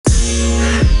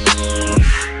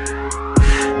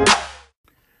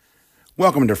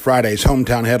Welcome to Friday's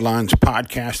Hometown Headlines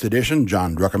Podcast Edition.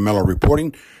 John Druckenmiller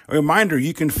reporting. A reminder,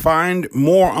 you can find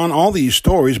more on all these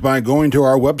stories by going to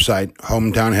our website,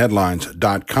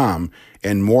 hometownheadlines.com,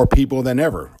 and more people than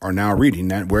ever are now reading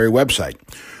that very website.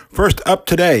 First up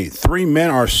today, 3 men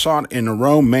are sought in a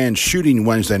Rome man shooting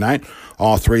Wednesday night.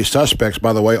 All 3 suspects,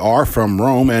 by the way, are from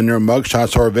Rome, and their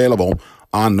mugshots are available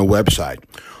on the website.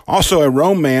 Also, a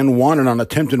Rome man wanted on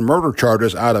attempted murder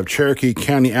charges out of Cherokee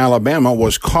County, Alabama,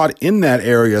 was caught in that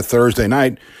area Thursday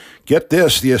night. Get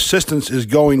this, the assistance is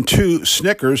going to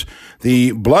Snickers.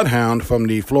 The bloodhound from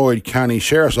the Floyd County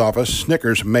Sheriff's Office,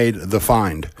 Snickers, made the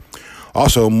find.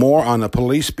 Also, more on the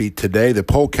police beat today. The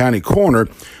Polk County coroner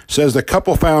says the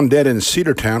couple found dead in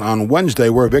Cedartown on Wednesday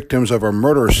were victims of a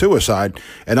murder-suicide.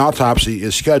 An autopsy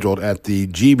is scheduled at the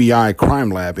GBI Crime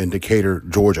Lab in Decatur,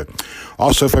 Georgia.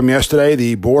 Also from yesterday,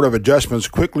 the Board of Adjustments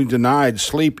quickly denied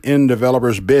Sleep Inn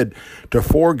developers' bid to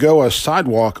forego a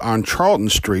sidewalk on Charlton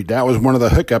Street. That was one of the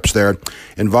hiccups there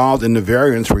involved in the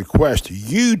variance request.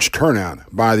 Huge turnout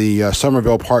by the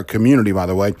Somerville Park community, by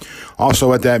the way.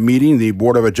 Also at that meeting, the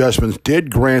Board of Adjustments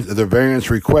did grant the variance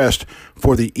request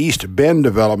for the East Bend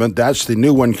development. That's the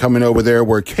new one coming over there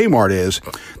where Kmart is.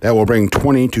 That will bring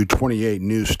 20 to 28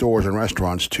 new stores and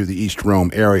restaurants to the East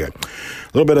Rome area.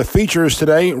 A little bit of features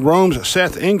today. Rome's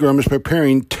Seth Ingram is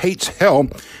preparing Tate's Hell.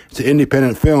 It's an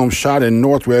independent film shot in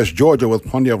Northwest Georgia with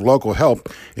plenty of local help,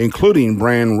 including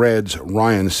Brand Red's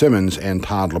Ryan Simmons and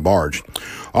Todd LaBarge.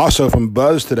 Also from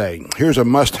Buzz today, here's a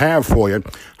must-have for you.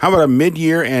 How about a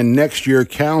mid-year and next-year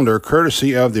calendar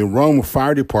courtesy of the Rome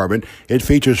Fire Department? It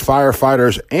features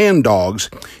firefighters and dogs.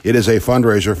 It is a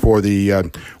fundraiser for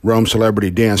the Rome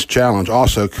Celebrity Dance Challenge.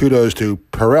 Also, kudos to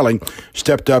Pirelli,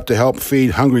 stepped up to help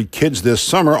feed hungry kids this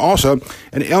summer. Also,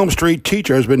 an Elm Street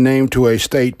teacher has been named to a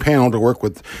state panel to work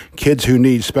with kids who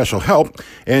need special help.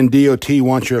 And DOT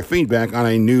wants your feedback on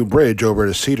a new bridge over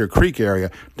the Cedar Creek area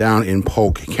down in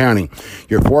Polk County.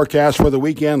 Your forecast for the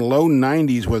weekend, low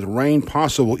 90s with rain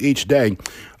possible each day.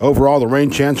 Overall, the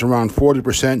rain chance around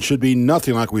 40% should be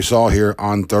nothing like we saw here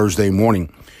on Thursday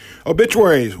morning.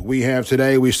 Obituaries we have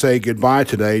today. We say goodbye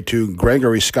today to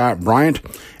Gregory Scott Bryant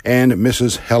and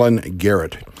Mrs. Helen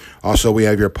Garrett. Also, we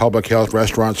have your public health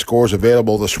restaurant scores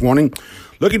available this morning.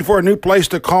 Looking for a new place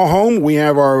to call home? We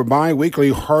have our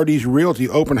bi-weekly Hardee's Realty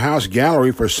Open House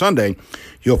Gallery for Sunday.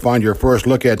 You'll find your first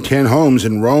look at 10 homes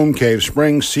in Rome, Cave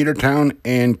Springs, Cedartown,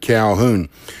 and Calhoun.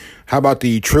 How about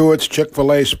the Truett's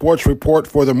Chick-fil-A Sports Report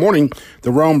for the morning?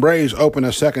 The Rome Braves opened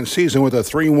a second season with a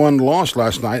 3-1 loss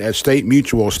last night at State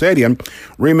Mutual Stadium.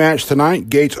 Rematch tonight.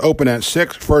 Gates open at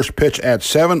 6, first pitch at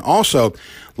 7. Also,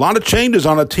 a lot of changes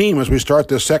on the team as we start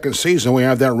this second season. We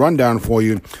have that rundown for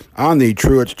you on the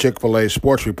Truett's Chick-fil-A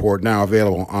Sports Report, now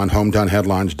available on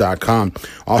hometownheadlines.com.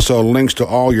 Also, links to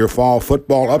all your fall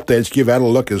football updates. Give that a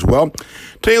look as well.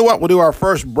 Tell you what, we'll do our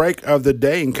first break of the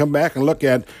day and come back and look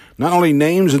at not only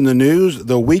names in the news,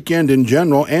 the weekend in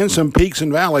general, and some peaks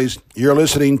and valleys. You're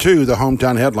listening to the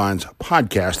Hometown Headlines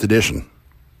Podcast Edition.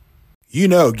 You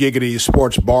know Giggity's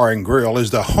Sports Bar and Grill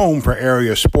is the home for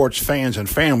area sports fans and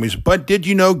families, but did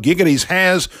you know Giggity's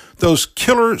has those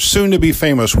killer, soon-to-be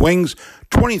famous wings,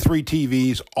 23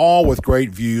 TVs, all with great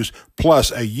views, plus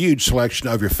a huge selection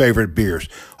of your favorite beers.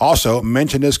 Also,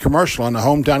 mention this commercial on the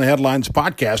Hometown Headlines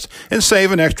podcast and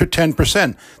save an extra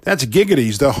 10%. That's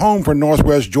Giggity's, the home for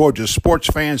Northwest Georgia's sports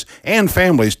fans and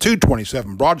families,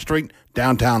 227 Broad Street,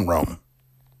 downtown Rome.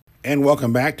 And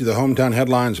welcome back to the Hometown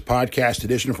Headlines Podcast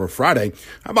Edition for Friday.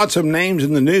 How about some names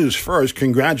in the news? First,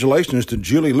 congratulations to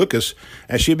Julie Lucas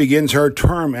as she begins her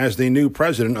term as the new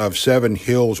president of Seven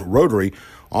Hills Rotary.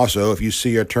 Also, if you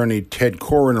see attorney Ted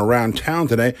Corin around town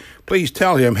today, please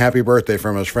tell him happy birthday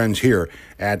from his friends here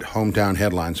at Hometown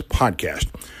Headlines Podcast.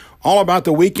 All about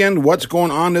the weekend, what's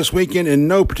going on this weekend in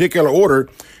no particular order.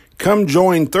 Come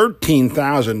join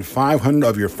 13,500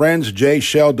 of your friends. Jay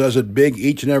Shell does it big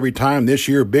each and every time. This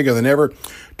year, bigger than ever.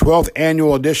 12th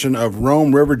annual edition of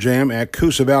Rome River Jam at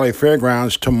Coosa Valley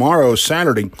Fairgrounds tomorrow,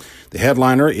 Saturday. The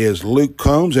headliner is Luke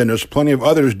Combs, and there's plenty of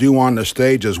others due on the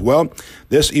stage as well.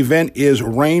 This event is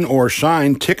rain or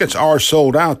shine. Tickets are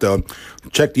sold out, though.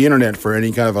 Check the internet for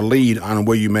any kind of a lead on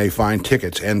where you may find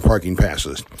tickets and parking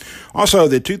passes. Also,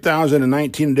 the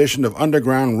 2019 edition of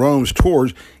Underground Rome's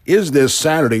Tours is this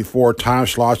Saturday. 4 time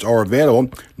slots are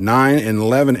available, 9 and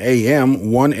 11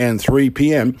 a.m., 1 and 3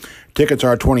 p.m. Tickets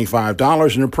are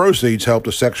 $25, and the proceeds help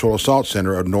the Sexual Assault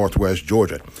Center of Northwest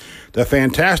Georgia. The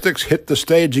Fantastics hit the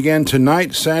stage again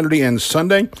tonight, Saturday, and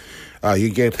Sunday.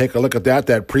 You can take a look at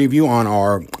that preview on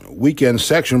our weekend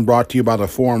section brought to you by the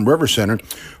Forum River Center.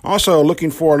 Also,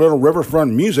 looking for a little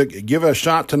riverfront music, give a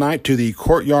shot tonight to the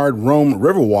Courtyard Rome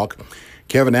Riverwalk.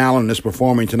 Kevin Allen is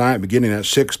performing tonight beginning at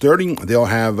 6:30. They'll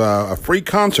have a free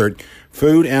concert.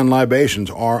 Food and libations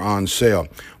are on sale.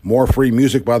 More free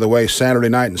music, by the way, Saturday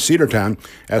night in Cedartown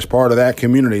as part of that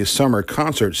community's summer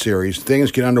concert series. Things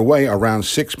get underway around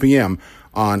 6 p.m.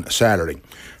 on Saturday.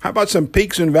 How about some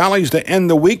peaks and valleys to end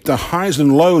the week? The highs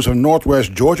and lows of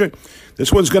Northwest Georgia.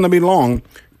 This one's going to be long.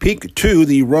 Peak 2,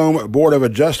 the Rome Board of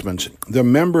Adjustments. The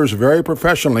members very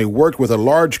professionally worked with a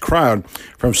large crowd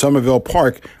from Somerville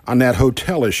Park on that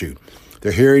hotel issue.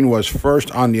 The hearing was first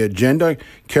on the agenda.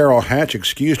 Carol Hatch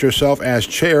excused herself as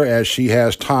chair as she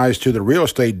has ties to the real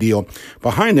estate deal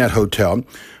behind that hotel.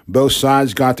 Both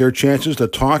sides got their chances to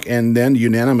talk, and then the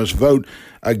unanimous vote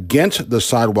against the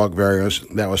sidewalk variance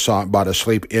that was sought by the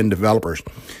Sleep Inn developers.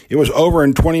 It was over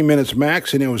in 20 minutes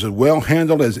max, and it was as well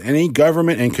handled as any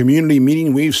government and community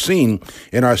meeting we've seen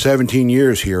in our 17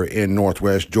 years here in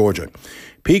Northwest Georgia.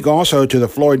 Peak also to the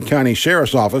Floyd County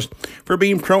Sheriff's Office for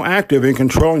being proactive in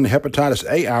controlling the hepatitis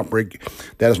A outbreak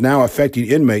that is now affecting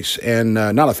inmates, and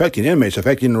not affecting inmates,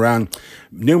 affecting around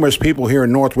numerous people here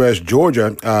in Northwest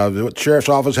Georgia. What the Sheriff's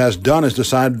Office has done is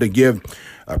decided to give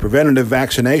preventative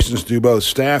vaccinations to both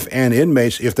staff and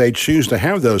inmates if they choose to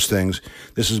have those things.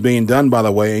 This is being done, by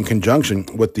the way, in conjunction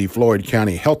with the Floyd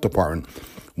County Health Department.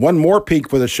 One more peak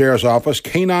for the Sheriff's Office.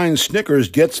 Canine Snickers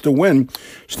gets the win.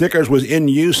 Snickers was in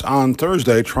use on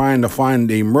Thursday trying to find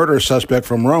the murder suspect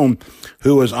from Rome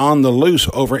who was on the loose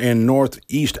over in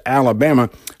northeast Alabama.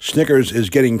 Snickers is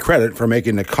getting credit for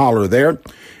making the collar there.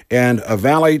 And a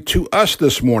valley to us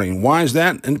this morning. Why is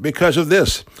that? And because of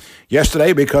this.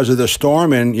 Yesterday, because of the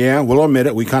storm, and yeah, we'll admit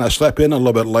it, we kind of slept in a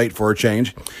little bit late for a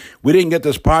change. We didn't get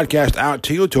this podcast out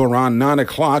to you till around 9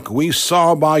 o'clock. We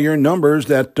saw by your numbers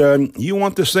that you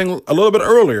want this thing a little bit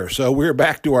earlier, so we're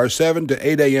back to our 7 to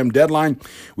 8 a.m. deadline.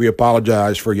 We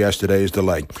apologize for yesterday's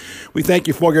delay. We thank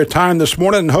you for your time this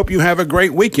morning and hope you have a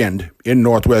great weekend in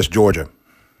Northwest Georgia.